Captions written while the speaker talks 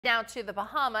Now to the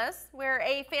Bahamas, where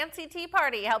a fancy tea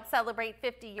party helped celebrate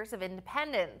 50 years of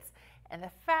independence. And the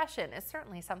fashion is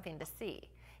certainly something to see.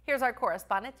 Here's our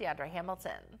correspondent, DeAndre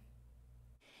Hamilton.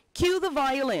 Cue the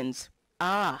violins.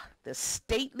 Ah, the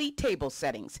stately table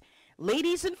settings.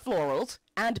 Ladies in florals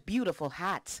and beautiful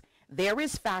hats. There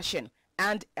is fashion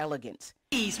and elegance.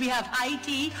 We have high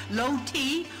tea, low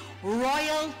tea,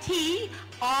 royal tea,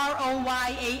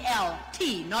 R-O-Y-A-L,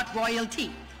 tea, not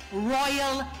royalty.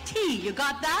 Royal tea, you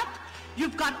got that?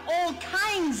 You've got all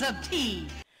kinds of tea.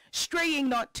 Straying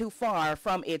not too far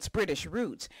from its British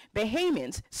roots,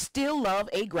 Bahamians still love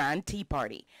a grand tea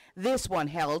party. This one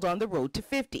held on the road to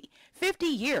 50. 50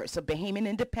 years of Bahamian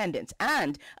independence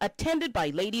and attended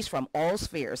by ladies from all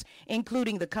spheres,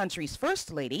 including the country's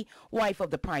first lady, wife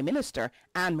of the Prime Minister,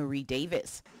 Anne-Marie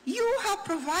Davis. You have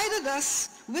provided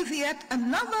us with yet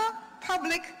another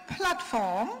public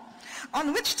platform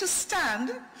on which to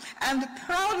stand and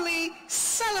proudly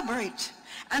celebrate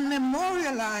and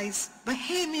memorialize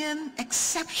Bahamian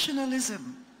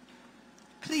exceptionalism.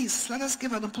 Please, let us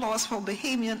give an applause for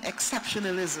Bahamian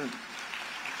exceptionalism.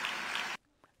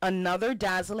 Another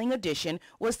dazzling addition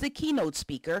was the keynote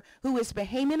speaker, who is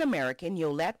Bahamian-American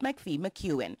Yolette McPhee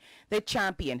McEwen, the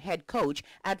champion head coach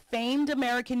at famed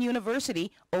American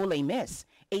University Ole Miss,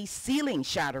 a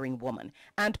ceiling-shattering woman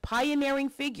and pioneering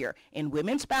figure in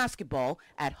women's basketball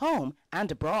at home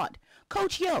and abroad.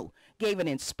 Coach Yo gave an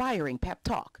inspiring pep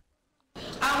talk.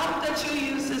 I hope that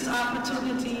you use this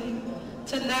opportunity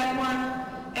to network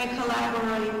and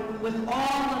collaborate with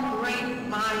all the great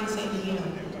minds in here.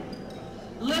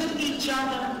 Lift each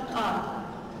other up.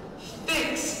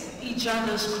 Fix each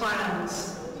other's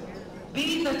crowns.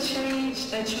 Be the change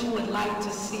that you would like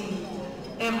to see.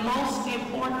 And most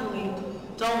importantly,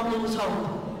 don't lose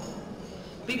hope.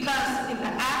 Because in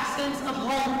the absence of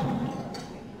hope,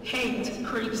 hate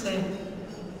creeps in.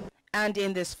 And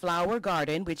in this flower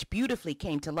garden, which beautifully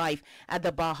came to life at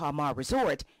the Bahama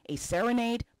Resort, a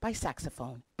serenade by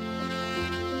saxophone.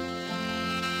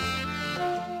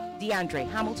 DeAndre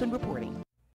Hamilton reporting.